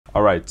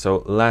Alright,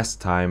 so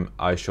last time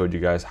I showed you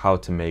guys how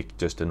to make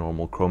just a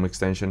normal Chrome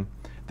extension.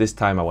 This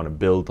time I want to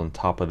build on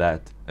top of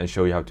that and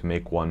show you how to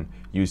make one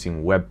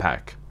using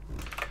webpack.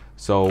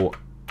 So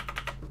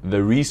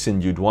the reason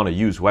you'd want to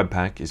use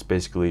webpack is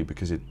basically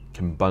because it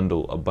can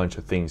bundle a bunch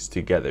of things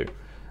together.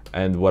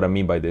 And what I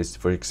mean by this,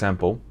 for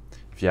example,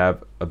 if you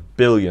have a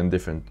billion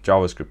different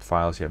JavaScript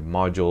files, you have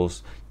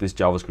modules, this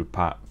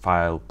JavaScript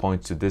file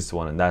points to this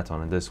one and that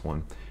one and this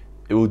one,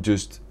 it will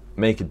just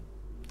make it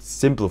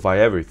simplify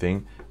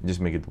everything, just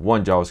make it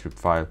one JavaScript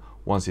file,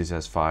 one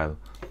CSS file,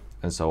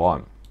 and so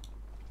on.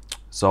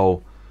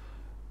 So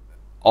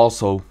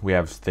also we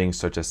have things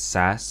such as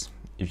Sass.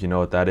 If you know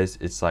what that is,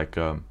 it's like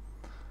a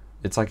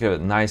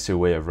nicer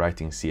way of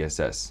writing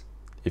CSS.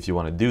 If you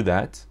want to do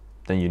that,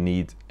 then you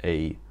need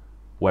a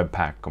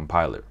webpack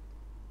compiler.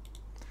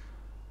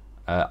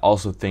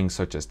 Also things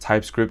such as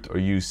TypeScript or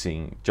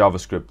using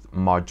JavaScript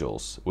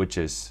modules, which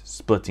is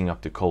splitting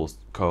up the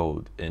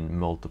code in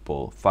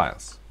multiple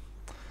files.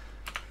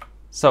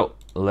 So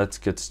let's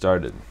get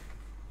started.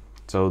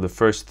 So the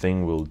first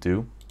thing we'll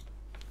do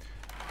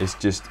is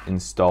just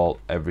install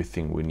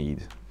everything we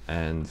need.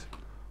 And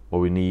what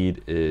we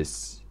need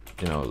is,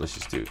 let's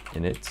just do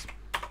init.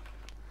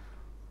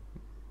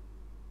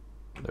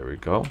 There we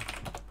go.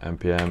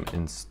 npm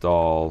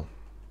install,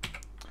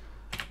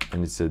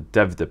 and it's a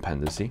dev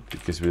dependency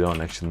because we don't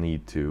actually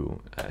need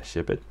to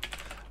ship it.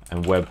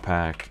 And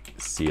webpack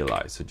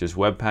CLI. So just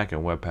webpack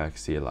and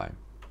webpack CLI.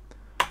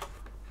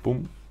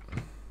 Boom.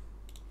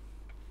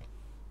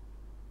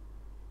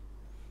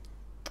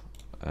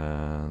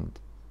 And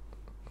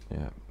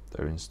yeah,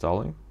 they're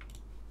installing.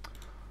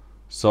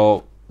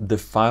 So the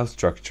file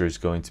structure is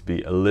going to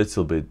be a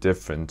little bit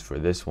different for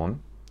this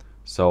one.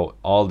 So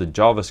all the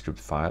JavaScript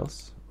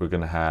files we're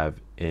going to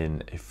have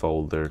in a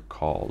folder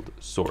called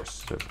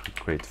source. So we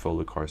create a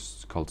folder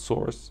called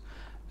source,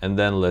 and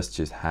then let's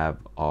just have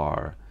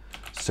our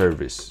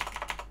service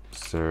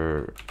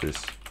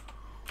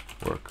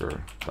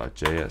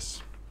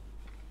worker.js.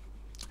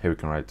 Here we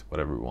can write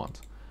whatever we want,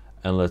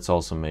 and let's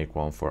also make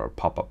one for our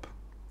pop-up.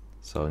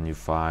 So a new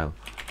file,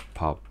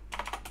 popup.js.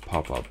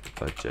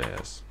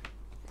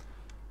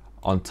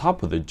 On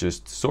top of the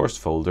just source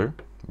folder,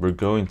 we're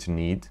going to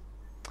need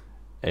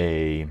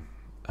a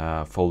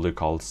folder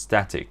called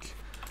static,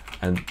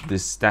 and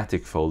this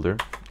static folder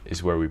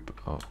is where we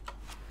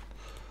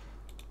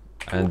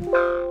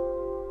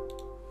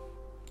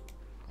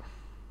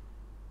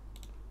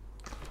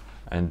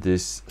and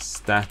this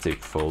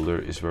static folder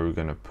is where we're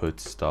going to put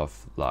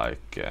stuff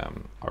like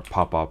our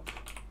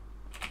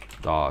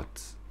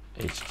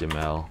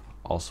popup.html,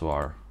 also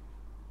our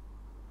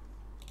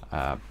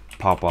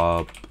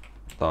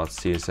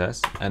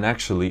popup.css, and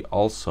actually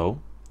also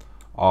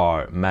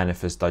our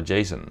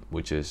manifest.json,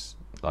 which is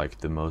like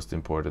the most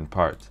important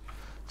part.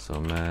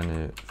 So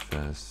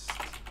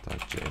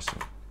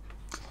manifest.json,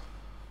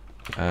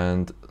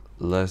 and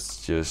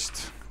let's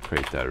just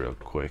create that real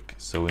quick.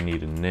 So we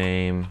need a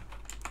name,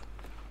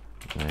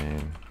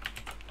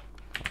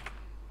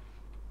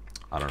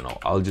 I don't know,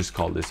 I'll just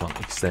call this one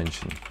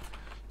extension.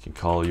 You can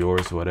call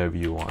yours whatever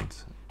you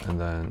want, and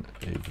then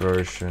a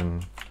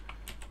version,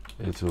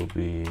 it will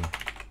be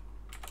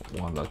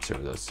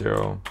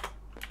 1.0.0,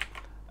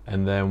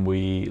 and then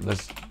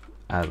let's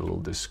add a little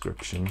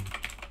description.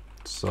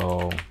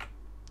 So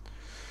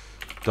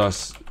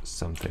does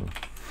something.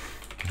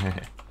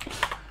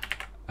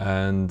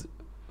 And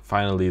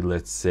finally,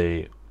 let's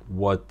say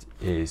what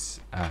is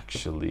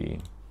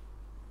actually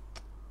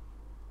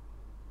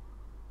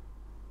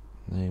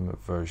name, a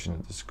version, a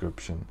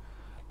description,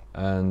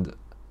 and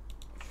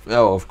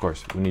of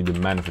course we need the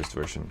manifest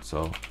version.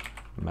 So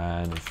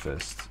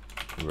manifest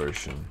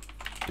version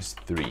is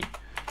 3,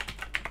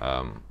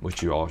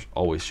 which you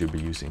always should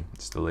be using.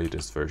 It's the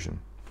latest version.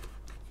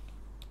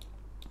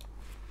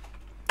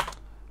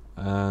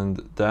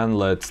 And then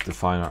let's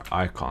define our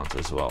icons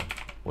as well,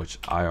 which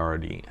I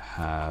already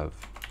have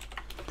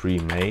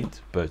pre-made,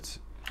 but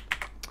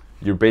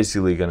you're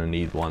basically going to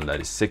need one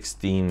that is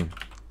 16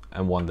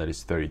 and one that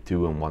is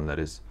 32 and one that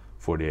is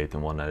 48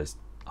 and one that is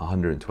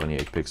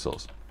 128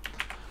 pixels.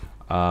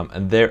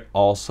 And they're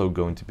also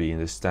going to be in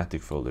the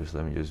static folder. So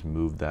let me just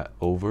move that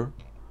over.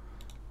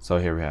 So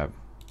here we have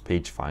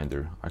page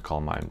finder. I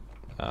call mine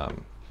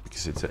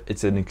because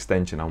it's an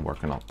extension I'm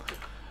working on.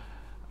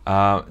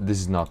 This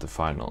is not the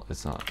final,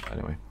 it's not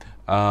anyway.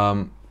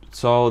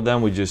 So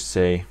then we just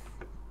say,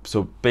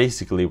 so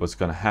basically what's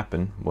going to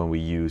happen when we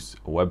use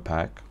a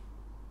webpack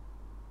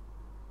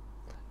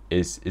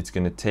is it's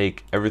going to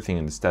take everything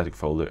in the static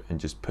folder and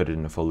just put it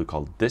in a folder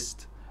called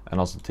dist, and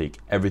also take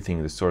everything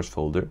in the source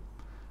folder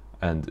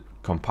and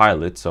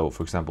compile it. So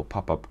for example,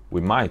 popup,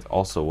 we might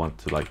also want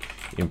to like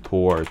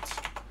import,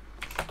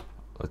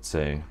 let's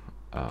say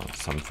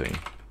something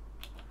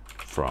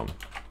from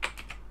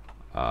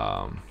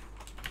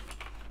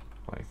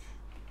like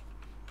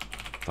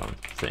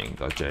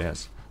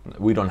something.js.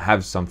 We don't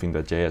have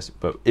something.js,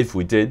 but if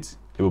we did,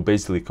 it will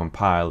basically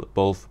compile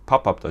both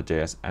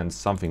popup.js and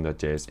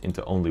something.js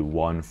into only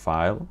one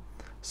file,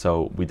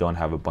 so we don't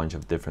have a bunch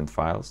of different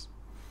files.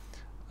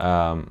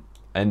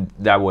 And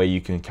that way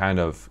you can kind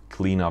of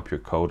clean up your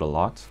code a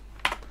lot.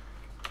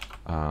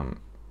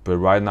 But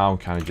right now I'm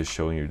kind of just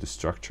showing you the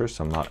structure,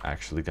 so I'm not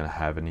actually going to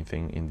have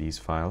anything in these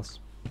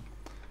files.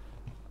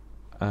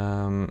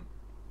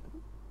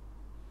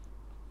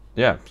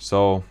 Yeah,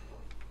 so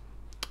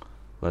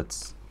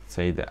let's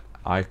say the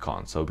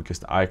icon. So because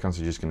the icons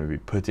are just going to be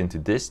put into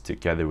this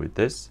together with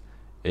this,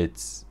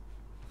 it's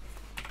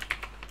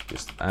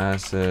just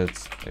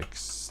assets,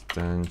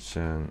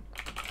 extension,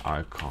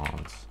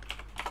 icons,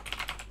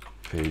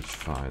 page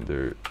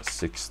finder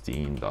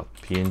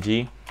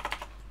 16.png.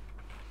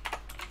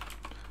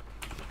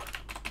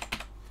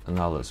 And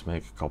now let's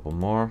make a couple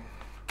more.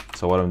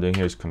 So what I'm doing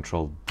here is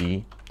Control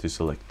D to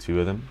select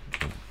 2 of them.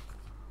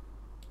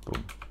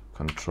 Boom.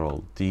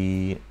 Control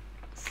D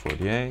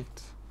 48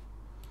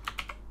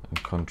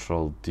 and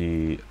Control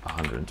D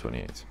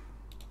 128.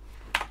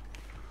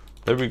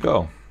 There we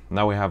go.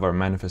 Now we have our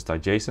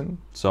manifest.json.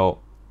 So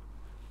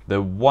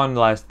the one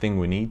last thing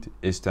we need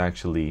is to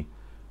actually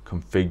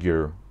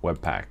configure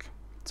webpack.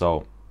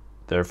 So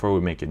therefore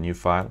we make a new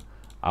file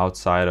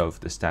outside of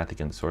the static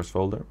and the source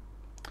folder.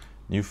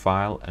 New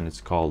file, and it's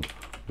called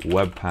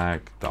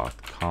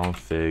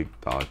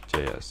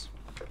webpack.config.js.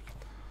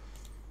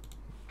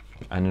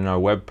 And in our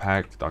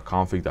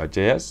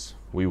webpack.config.js,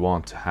 we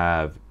want to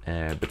have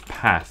the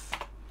path,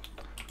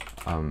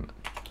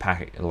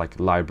 like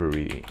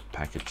library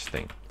package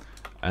thing.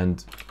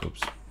 And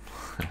oops.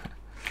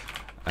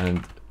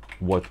 And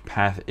what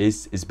path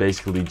is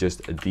basically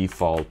just a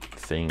default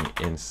thing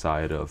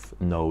inside of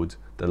Node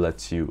that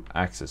lets you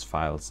access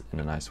files in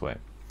a nice way.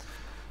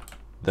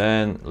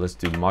 Then let's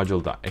do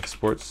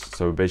module.exports.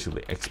 So it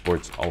basically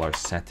exports all our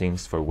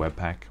settings for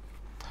Webpack.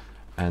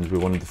 And we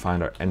want to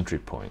define our entry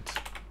point.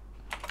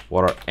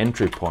 What our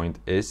entry point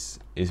is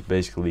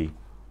basically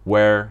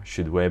where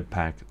should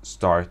Webpack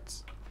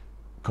start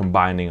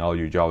combining all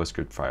your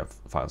JavaScript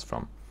files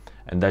from.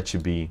 And that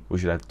should be, we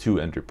should have 2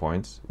 entry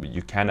points.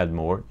 You can add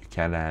more. You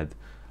can add,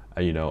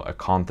 a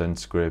content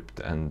script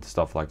and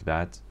stuff like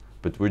that.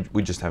 But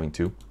we're just having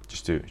 2,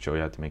 just to show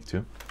you how to make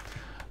 2.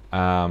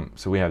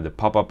 So we have the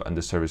pop-up and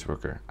the service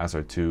worker as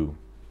our 2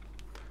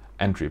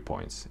 entry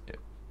points.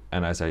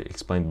 And as I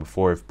explained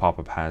before, if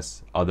pop-up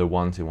has other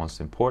ones it wants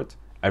to import,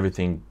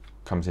 everything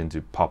comes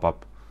into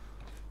pop-up.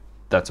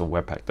 That's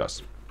what Webpack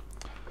does.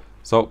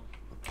 So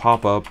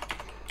pop-up,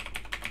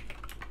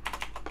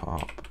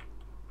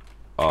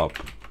 pop-up,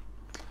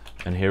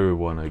 and here we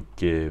want to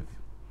give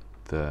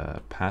the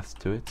path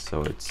to it.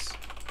 So it's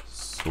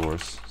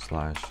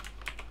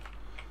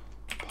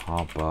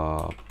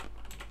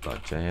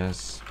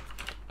source/popup.js.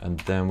 And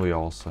then we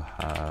also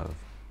have,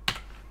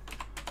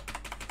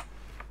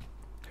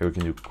 here we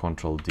can do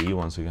Control D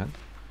once again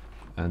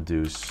and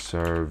do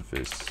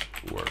service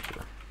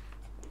worker.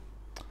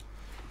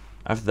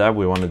 After that,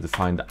 we want to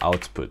define the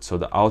output. So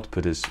the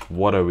output is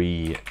what do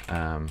we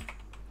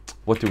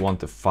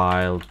want the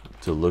file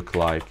to look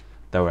like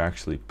that we're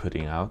actually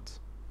putting out.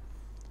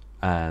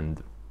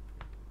 And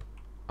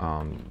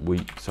we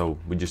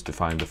just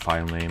define the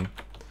file name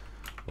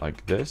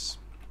like this.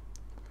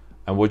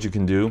 And what you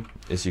can do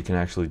is you can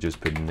actually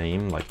just put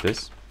name like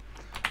this,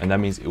 and that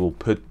means it will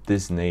put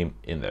this name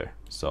in there.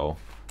 So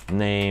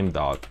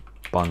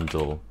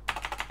name.bundle,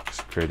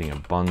 just creating a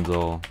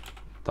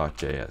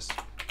bundle.js.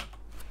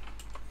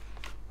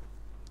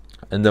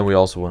 And then we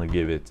also want to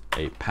give it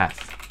a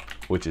path,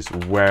 which is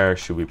where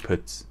should we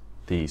put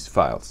these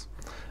files.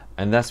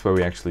 And that's where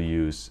we actually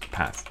use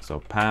path. So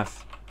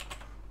path.resolve.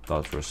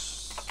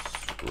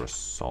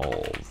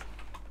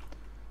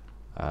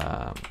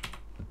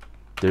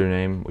 Dir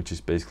name, which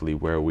is basically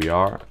where we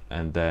are,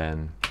 and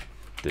then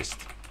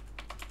dist.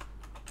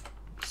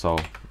 So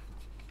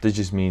this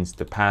just means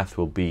the path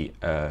will be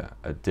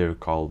a dir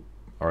called,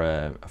 or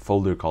a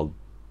folder called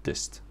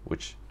dist,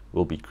 which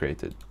will be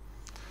created.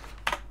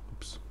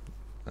 Oops.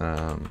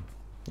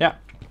 Yeah.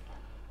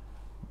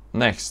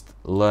 Next,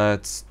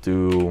 let's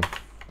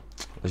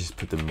just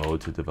put the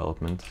mode to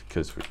development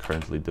because we're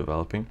currently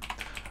developing.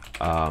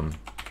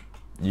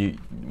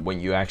 When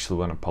you actually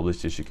want to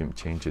publish this, you can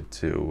change it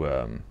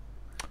to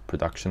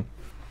production.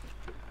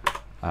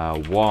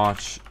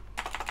 Watch,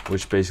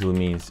 which basically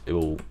means it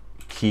will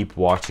keep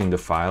watching the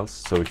files.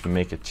 So if you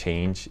make a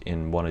change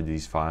in one of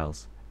these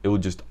files, it will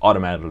just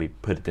automatically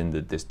put it in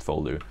the dist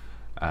folder,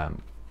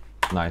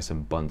 nice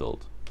and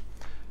bundled.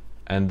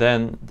 And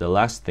then the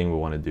last thing we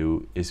want to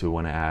do is we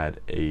want to add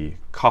a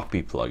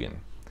copy plugin.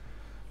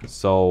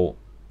 So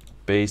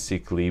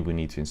basically we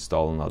need to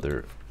install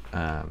another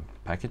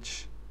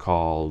package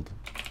called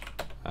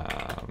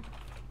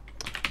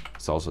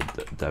it's also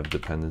dev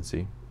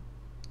dependency.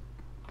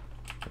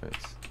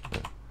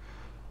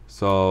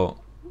 So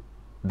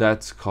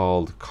that's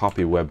called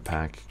copy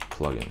webpack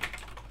plugin.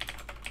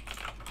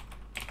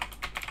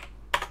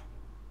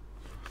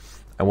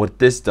 And what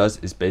this does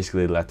is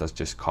basically let us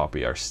just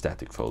copy our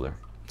static folder.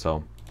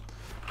 So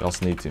we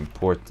also need to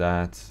import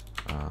that.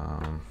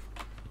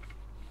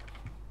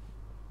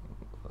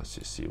 Let's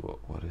just see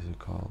what is it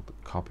called?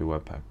 Copy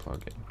webpack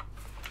plugin.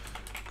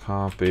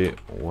 Copy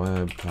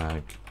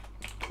webpack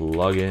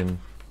plugin.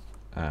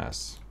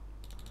 as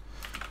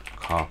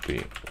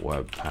copy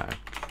webpack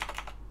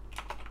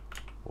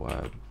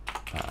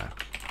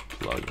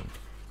plugin.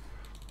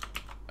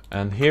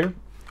 And here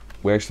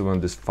we actually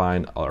want to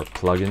define our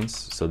plugins,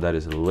 so that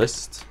is a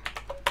list.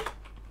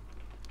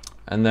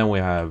 And then we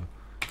have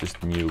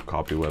just new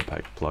copy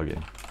webpack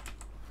plugin.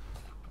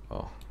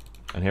 Oh,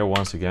 and here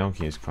once again we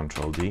can use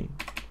Control D.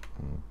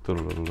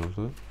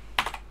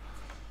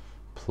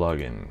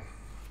 Plugin.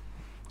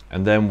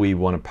 And then we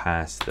want to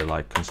pass the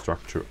like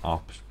constructor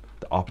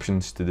the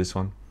options to this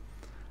one.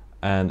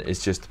 And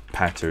it's just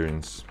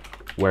patterns.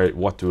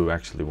 What do we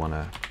actually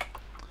wanna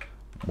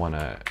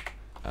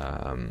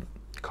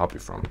copy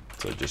from?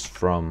 So just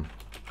from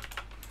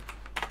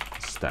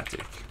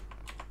static.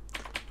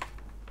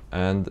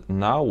 And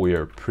now we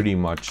are pretty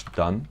much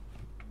done.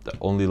 The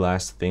only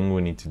last thing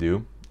we need to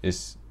do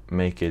is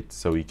make it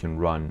so we can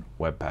run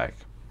webpack.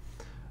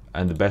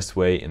 And the best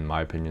way, in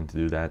my opinion, to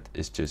do that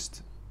is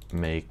just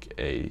make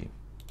a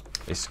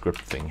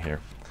script thing here.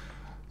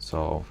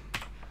 So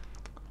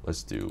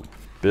let's do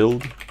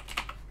build,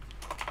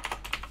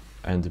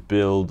 and the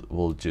build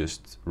will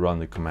just run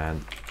the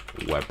command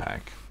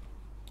webpack.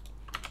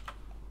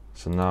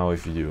 So now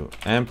if you do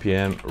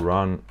npm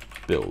run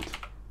build,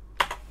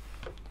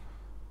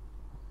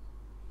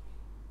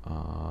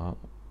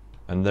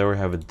 and there we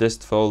have a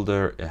dist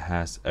folder. It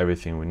has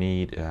everything we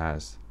need. It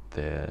has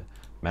the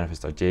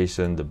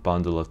manifest.json, the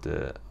bundle of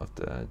the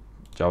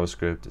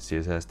JavaScript, the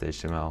CSS, the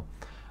HTML,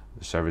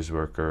 the service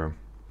worker.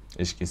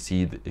 As you can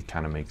see, it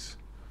kind of makes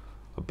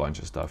a bunch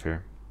of stuff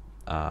here,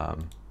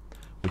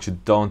 which you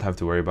don't have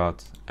to worry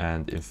about.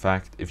 And in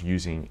fact, if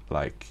using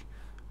like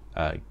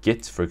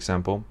Git, for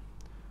example,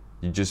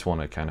 you just want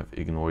to kind of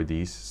ignore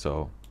these.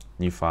 So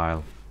new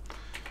file,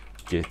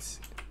 git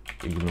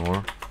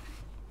ignore.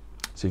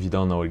 So if you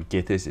don't know what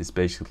Git is, it's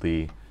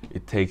basically,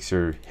 it takes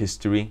your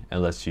history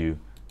and lets you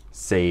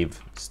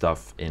save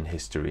stuff in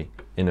history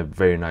in a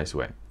very nice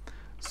way.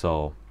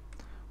 So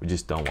we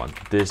just don't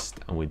want this,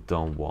 and we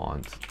don't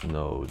want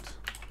node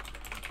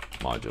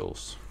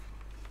modules.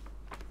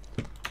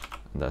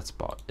 And that's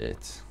about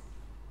it.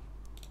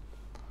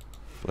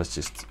 Let's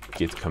just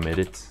git commit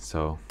it.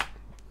 So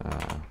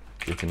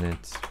git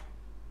init.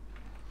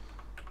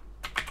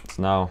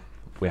 So now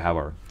we have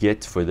our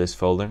git for this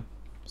folder.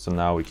 So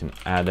now we can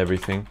add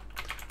everything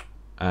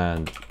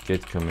and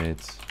git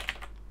commit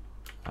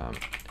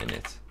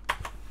init.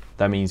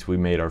 That means we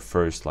made our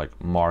first like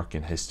mark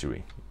in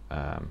history.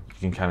 You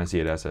can kind of see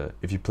it as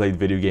if you played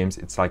video games,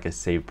 it's like a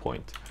save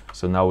point.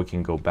 So now we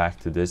can go back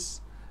to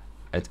this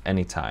at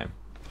any time.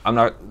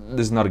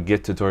 This is not a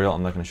Git tutorial,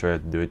 I'm not going to show you how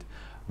to do it,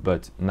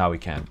 but now we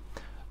can.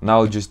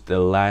 Now just the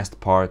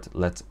last part,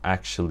 let's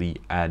actually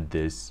add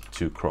this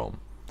to Chrome.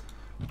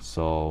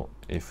 So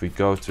if we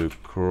go to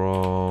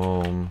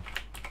Chrome,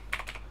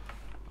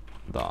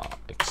 the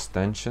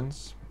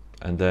extensions,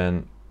 and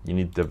then you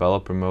need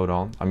developer mode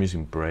on. I'm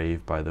using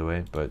Brave, by the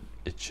way, but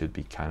it should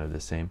be kind of the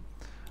same.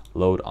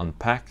 Load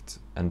unpacked,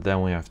 and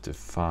then we have to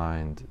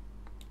find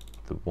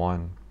the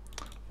one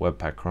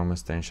webpack Chrome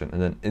extension,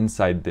 and then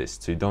inside this,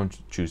 so you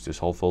don't choose this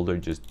whole folder,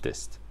 just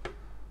dist.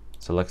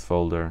 Select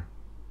folder,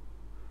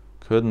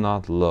 could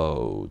not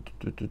load.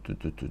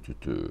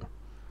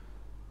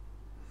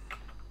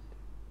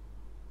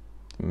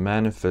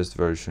 Manifest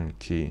version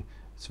key.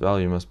 Its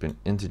value must be an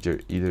integer,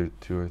 either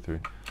 2 or 3.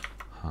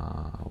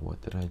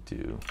 What did I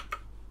do?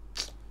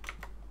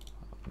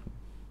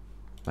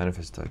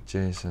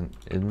 Manifest.json.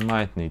 It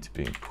might need to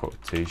be in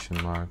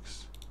quotation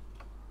marks.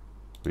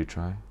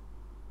 Retry.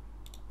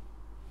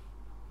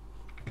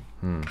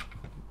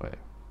 Wait.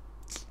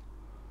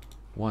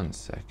 1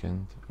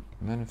 second.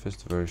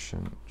 Manifest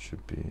version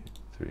should be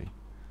 3.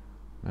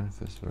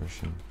 Manifest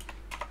version.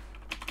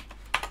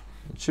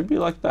 It should be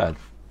like that.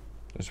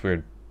 That's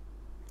weird.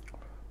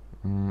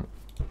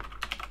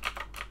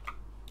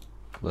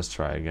 Let's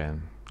try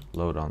again.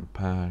 Load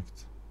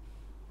unpacked.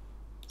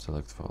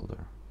 Select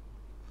folder.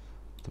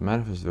 The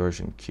manifest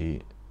version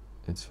key,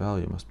 its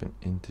value must be an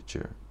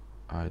integer,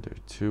 either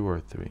 2 or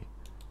 3.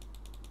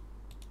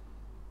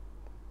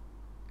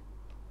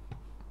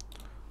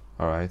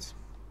 Alright,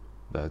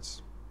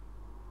 that's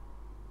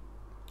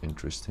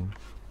interesting.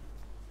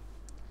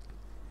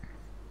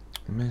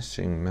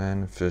 Missing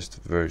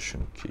manifest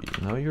version key.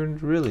 No, you're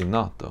really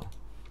not though.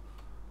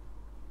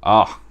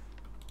 Ah,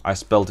 I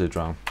spelled it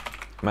wrong.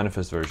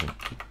 Manifest version.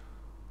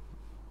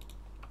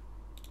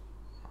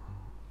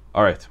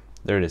 Alright,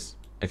 there it is.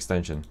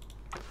 Extension.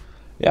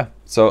 Yeah,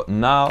 so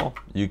now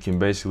you can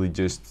basically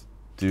just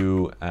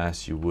do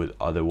as you would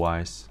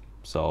otherwise.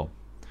 So,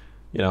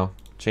 you know,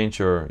 change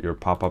your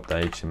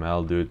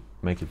pop-up.html,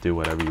 make it do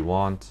whatever you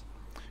want.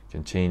 You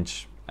can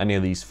change any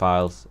of these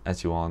files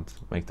as you want,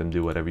 make them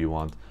do whatever you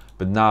want.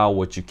 But now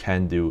what you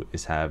can do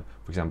is have,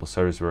 for example,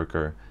 service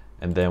worker,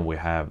 and then we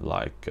have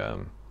like,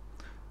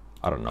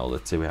 I don't know,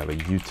 let's say we have a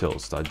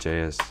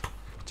utils.js,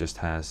 just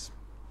has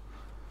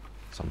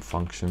some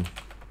function.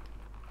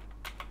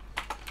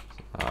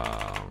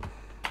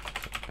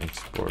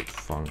 Export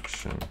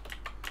function,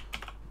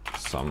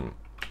 some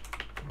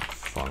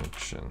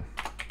function.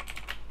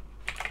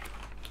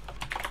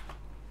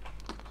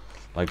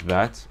 like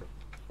that.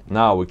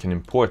 Now we can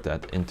import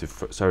that into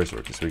service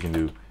workers. So we can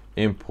do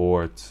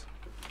import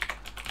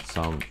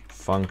some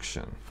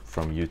function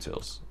from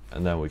utils,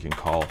 and then we can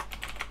call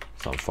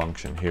some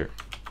function here.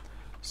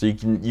 So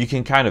you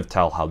can kind of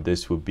tell how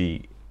this would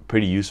be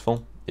pretty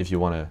useful if you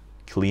want to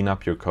clean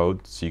up your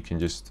code, so you can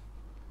just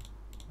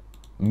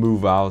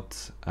move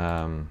out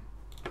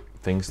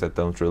things that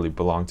don't really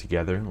belong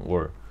together,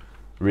 or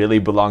really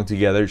belong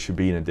together, should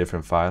be in a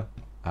different file,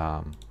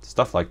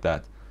 stuff like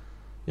that.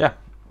 Yeah,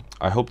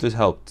 I hope this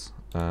helped,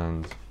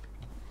 and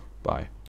bye.